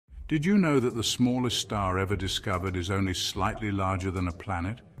Did you know that the smallest star ever discovered is only slightly larger than a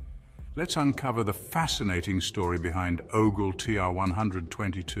planet? Let's uncover the fascinating story behind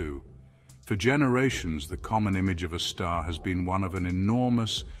OGLE-TR-122. For generations, the common image of a star has been one of an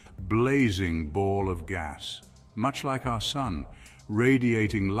enormous, blazing ball of gas, much like our Sun,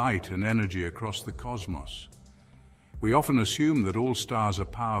 radiating light and energy across the cosmos. We often assume that all stars are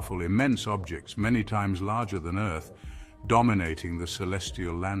powerful, immense objects, many times larger than Earth, dominating the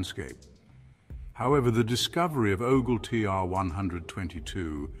celestial landscape. However, the discovery of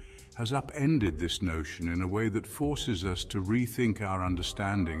OGLE-TR-122 has upended this notion in a way that forces us to rethink our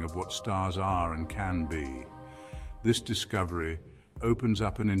understanding of what stars are and can be. This discovery opens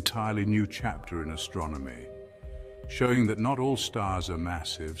up an entirely new chapter in astronomy, showing that not all stars are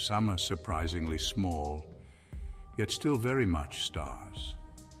massive, some are surprisingly small, yet still very much stars.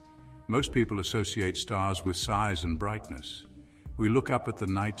 Most people associate stars with size and brightness. We look up at the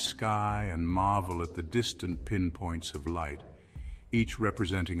night sky and marvel at the distant pinpoints of light, each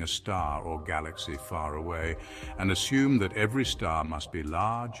representing a star or galaxy far away, and assume that every star must be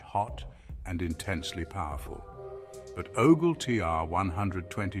large, hot, and intensely powerful. But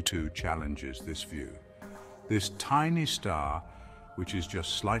OGLE-TR-122 challenges this view. This tiny star, which is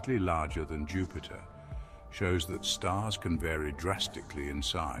just slightly larger than Jupiter, shows that stars can vary drastically in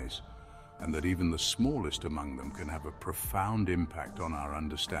size, and that even the smallest among them can have a profound impact on our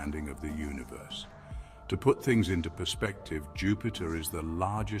understanding of the universe. To put things into perspective, Jupiter is the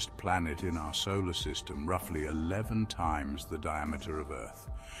largest planet in our solar system, roughly 11 times the diameter of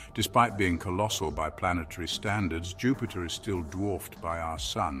Earth. Despite being colossal by planetary standards, Jupiter is still dwarfed by our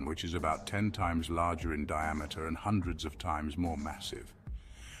Sun, which is about 10 times larger in diameter and hundreds of times more massive.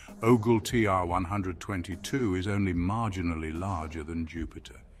 OGLE-TR-122 is only marginally larger than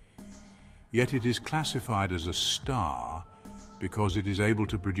Jupiter. Yet it is classified as a star because it is able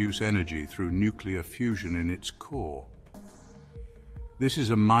to produce energy through nuclear fusion in its core. This is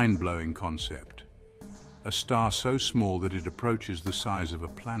a mind-blowing concept. A star so small that it approaches the size of a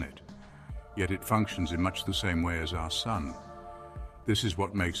planet, yet it functions in much the same way as our Sun. This is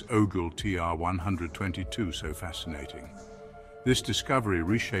what makes OGLE-TR-122 so fascinating. This discovery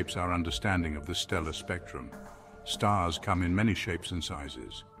reshapes our understanding of the stellar spectrum. Stars come in many shapes and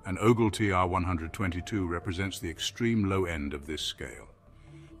sizes, and OGLE-TR-122 represents the extreme low end of this scale.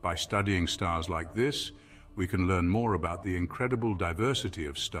 By studying stars like this, we can learn more about the incredible diversity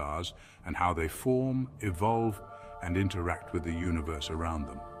of stars and how they form, evolve, and interact with the universe around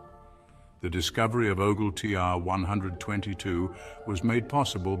them. The discovery of OGLE-TR-122 was made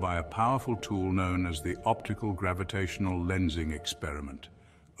possible by a powerful tool known as the Optical Gravitational Lensing Experiment,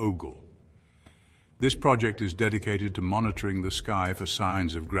 OGLE. This project is dedicated to monitoring the sky for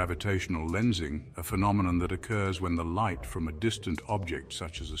signs of gravitational lensing, a phenomenon that occurs when the light from a distant object,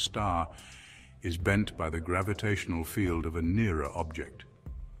 such as a star, is bent by the gravitational field of a nearer object.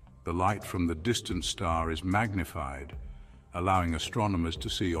 The light from the distant star is magnified, allowing astronomers to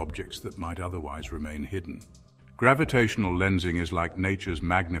see objects that might otherwise remain hidden. Gravitational lensing is like nature's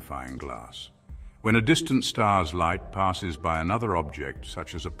magnifying glass. When a distant star's light passes by another object,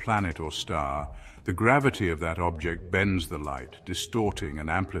 such as a planet or star, the gravity of that object bends the light, distorting and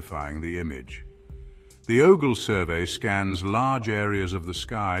amplifying the image. The OGLE survey scans large areas of the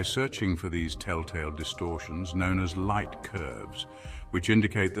sky, searching for these telltale distortions known as light curves, which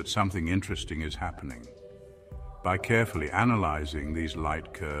indicate that something interesting is happening. By carefully analyzing these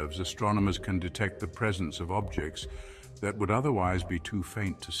light curves, astronomers can detect the presence of objects that would otherwise be too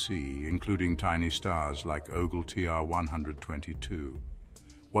faint to see, including tiny stars like OGLE-TR-122.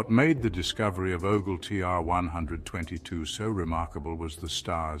 What made the discovery of OGLE-TR-122 so remarkable was the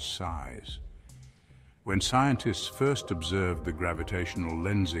star's size. When scientists first observed the gravitational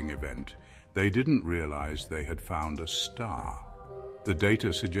lensing event, they didn't realize they had found a star. The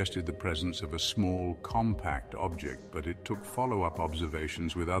data suggested the presence of a small, compact object, but it took follow-up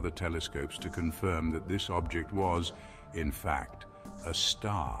observations with other telescopes to confirm that this object was, in fact, a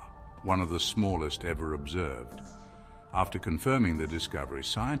star, one of the smallest ever observed. After confirming the discovery,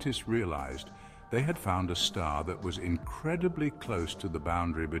 scientists realized they had found a star that was incredibly close to the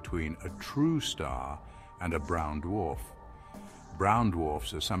boundary between a true star and a brown dwarf. Brown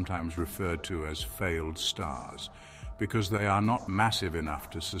dwarfs are sometimes referred to as failed stars because they are not massive enough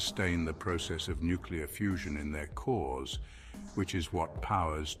to sustain the process of nuclear fusion in their cores, which is what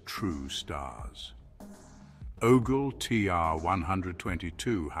powers true stars.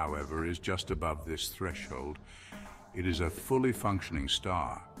 OGLE-TR-122, however, is just above this threshold. It is a fully functioning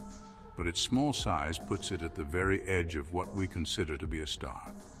star, but its small size puts it at the very edge of what we consider to be a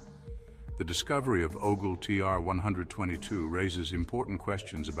star. The discovery of OGLE-TR-122 raises important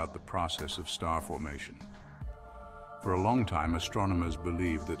questions about the process of star formation. For a long time, astronomers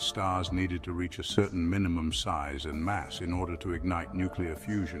believed that stars needed to reach a certain minimum size and mass in order to ignite nuclear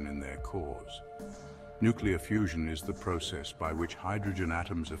fusion in their cores. Nuclear fusion is the process by which hydrogen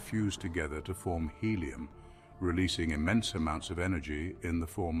atoms are fused together to form helium, releasing immense amounts of energy in the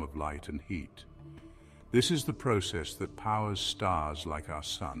form of light and heat. This is the process that powers stars like our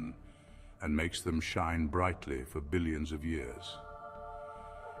Sun and makes them shine brightly for billions of years.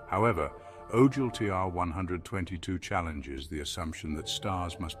 However, OGLE-TR-122 challenges the assumption that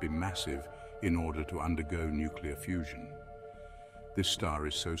stars must be massive in order to undergo nuclear fusion. This star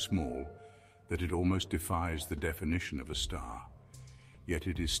is so small that it almost defies the definition of a star, yet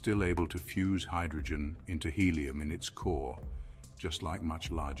it is still able to fuse hydrogen into helium in its core, just like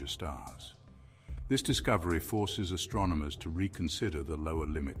much larger stars. This discovery forces astronomers to reconsider the lower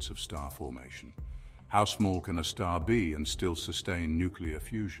limits of star formation. How small can a star be and still sustain nuclear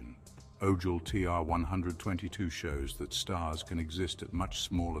fusion? OGLE-TR-122 shows that stars can exist at much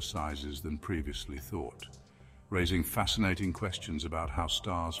smaller sizes than previously thought, raising fascinating questions about how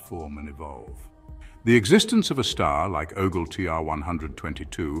stars form and evolve. The existence of a star like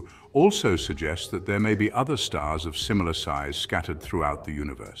OGLE-TR-122 also suggests that there may be other stars of similar size scattered throughout the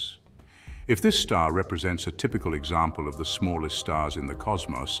universe. If this star represents a typical example of the smallest stars in the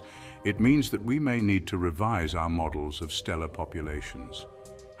cosmos, it means that we may need to revise our models of stellar populations.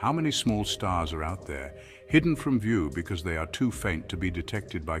 How many small stars are out there, hidden from view because they are too faint to be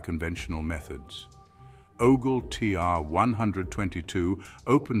detected by conventional methods? OGLE-TR-122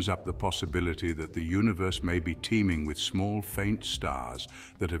 opens up the possibility that the universe may be teeming with small, faint stars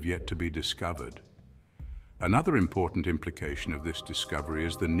that have yet to be discovered. Another important implication of this discovery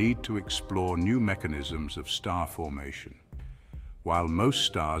is the need to explore new mechanisms of star formation. While most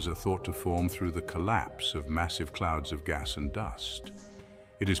stars are thought to form through the collapse of massive clouds of gas and dust,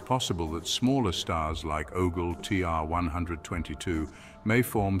 it is possible that smaller stars like OGLE-TR-122 may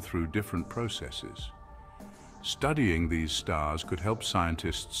form through different processes. Studying these stars could help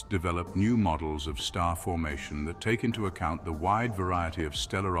scientists develop new models of star formation that take into account the wide variety of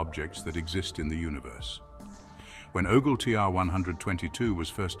stellar objects that exist in the universe. When OGLE-TR-122 was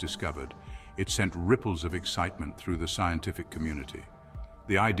first discovered, it sent ripples of excitement through the scientific community.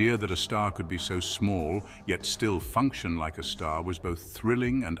 The idea that a star could be so small, yet still function like a star, was both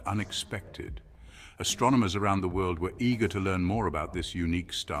thrilling and unexpected. Astronomers around the world were eager to learn more about this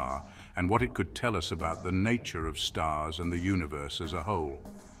unique star and what it could tell us about the nature of stars and the universe as a whole.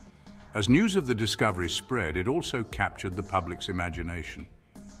 As news of the discovery spread, it also captured the public's imagination.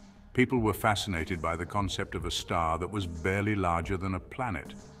 People were fascinated by the concept of a star that was barely larger than a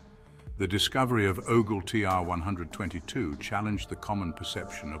planet. The discovery of OGLE-TR-122 challenged the common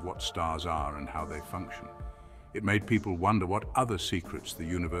perception of what stars are and how they function. It made people wonder what other secrets the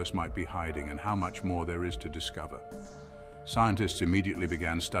universe might be hiding and how much more there is to discover. Scientists immediately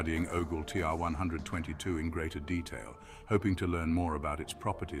began studying OGLE-TR-122 in greater detail, hoping to learn more about its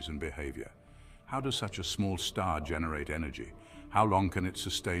properties and behavior. How does such a small star generate energy? How long can it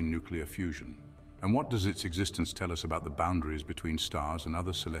sustain nuclear fusion? And what does its existence tell us about the boundaries between stars and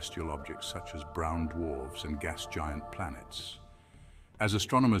other celestial objects such as brown dwarfs and gas giant planets? As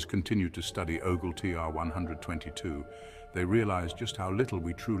astronomers continued to study OGLE-TR-122, they realized just how little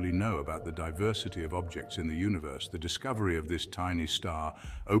we truly know about the diversity of objects in the universe. The discovery of this tiny star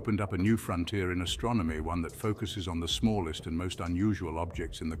opened up a new frontier in astronomy, one that focuses on the smallest and most unusual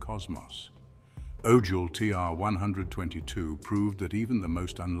objects in the cosmos. OGLE-TR-122 proved that even the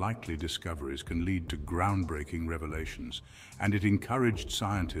most unlikely discoveries can lead to groundbreaking revelations, and it encouraged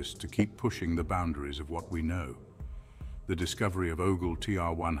scientists to keep pushing the boundaries of what we know. The discovery of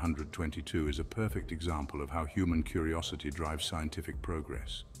OGLE-TR-122 is a perfect example of how human curiosity drives scientific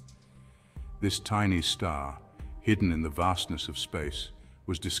progress. This tiny star, hidden in the vastness of space,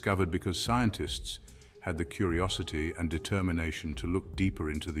 was discovered because scientists had the curiosity and determination to look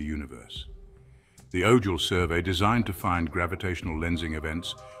deeper into the universe. The OGLE survey, designed to find gravitational lensing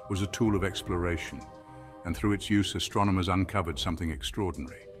events, was a tool of exploration, and through its use, astronomers uncovered something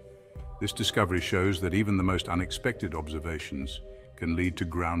extraordinary. This discovery shows that even the most unexpected observations can lead to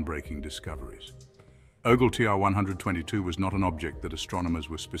groundbreaking discoveries. OGLE-TR-122 was not an object that astronomers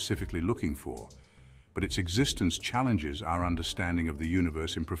were specifically looking for, but its existence challenges our understanding of the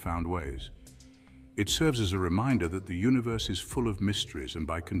universe in profound ways. It serves as a reminder that the universe is full of mysteries, and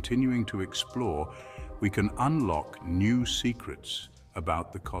by continuing to explore, we can unlock new secrets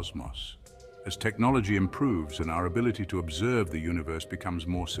about the cosmos. As technology improves and our ability to observe the universe becomes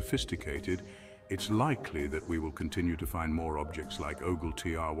more sophisticated, it's likely that we will continue to find more objects like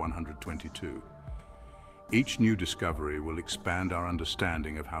OGLE-TR-122. Each new discovery will expand our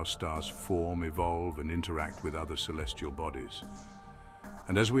understanding of how stars form, evolve, and interact with other celestial bodies.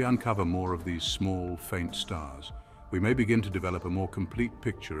 And as we uncover more of these small, faint stars, we may begin to develop a more complete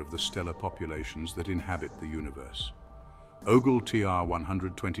picture of the stellar populations that inhabit the universe.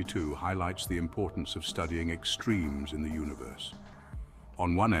 OGLE-TR-122 highlights the importance of studying extremes in the universe.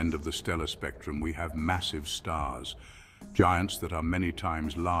 On one end of the stellar spectrum, we have massive stars, giants that are many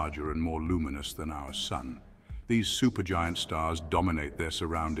times larger and more luminous than our Sun. These supergiant stars dominate their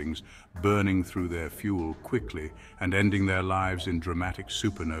surroundings, burning through their fuel quickly and ending their lives in dramatic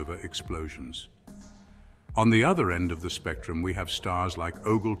supernova explosions. On the other end of the spectrum, we have stars like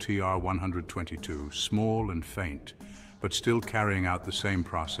OGLE-TR-122, small and faint, but still carrying out the same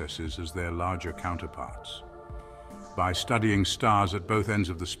processes as their larger counterparts. By studying stars at both ends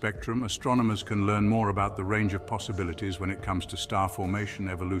of the spectrum, astronomers can learn more about the range of possibilities when it comes to star formation,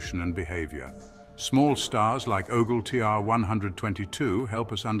 evolution, and behavior. Small stars like OGLE-TR-122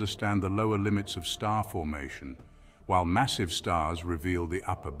 help us understand the lower limits of star formation, while massive stars reveal the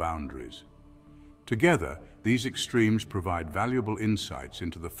upper boundaries. Together, these extremes provide valuable insights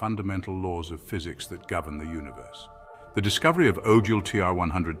into the fundamental laws of physics that govern the universe. The discovery of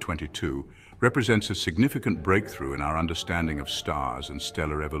OGLE-TR-122 represents a significant breakthrough in our understanding of stars and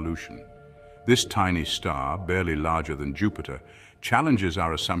stellar evolution. This tiny star, barely larger than Jupiter, challenges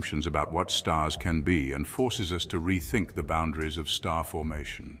our assumptions about what stars can be and forces us to rethink the boundaries of star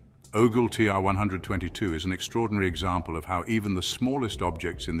formation. OGLE-TR-122 is an extraordinary example of how even the smallest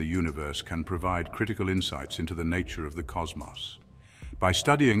objects in the universe can provide critical insights into the nature of the cosmos. By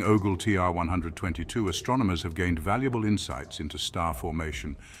studying OGLE-TR-122, astronomers have gained valuable insights into star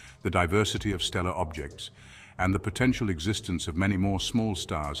formation, the diversity of stellar objects, and the potential existence of many more small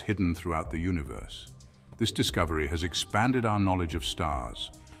stars hidden throughout the universe. This discovery has expanded our knowledge of stars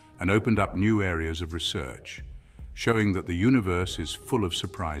and opened up new areas of research, showing that the universe is full of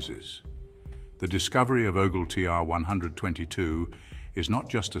surprises. The discovery of OGLE-TR-122 is not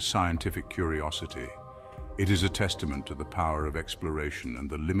just a scientific curiosity. It is a testament to the power of exploration and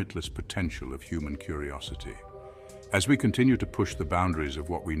the limitless potential of human curiosity. As we continue to push the boundaries of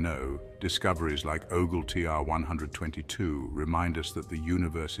what we know, discoveries like OGLE-TR-122 remind us that the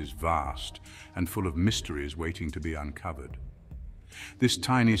universe is vast and full of mysteries waiting to be uncovered. This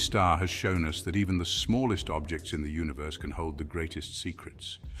tiny star has shown us that even the smallest objects in the universe can hold the greatest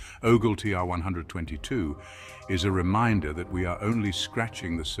secrets. OGLE-TR-122 is a reminder that we are only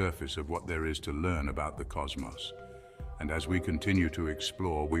scratching the surface of what there is to learn about the cosmos. And as we continue to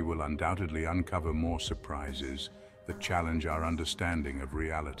explore, we will undoubtedly uncover more surprises that challenge our understanding of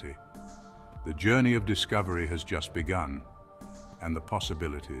reality. The journey of discovery has just begun, and the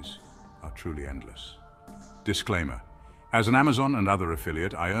possibilities are truly endless. Disclaimer. As an Amazon and other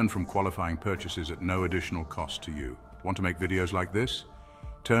affiliate, I earn from qualifying purchases at no additional cost to you. Want to make videos like this?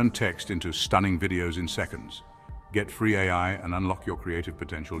 Turn text into stunning videos in seconds. Get free AI and unlock your creative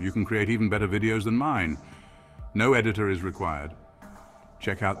potential. You can create even better videos than mine. No editor is required.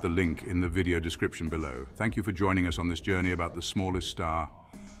 Check out the link in the video description below. Thank you for joining us on this journey about the smallest star.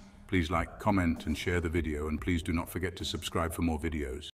 Please like, comment, and share the video, and please do not forget to subscribe for more videos.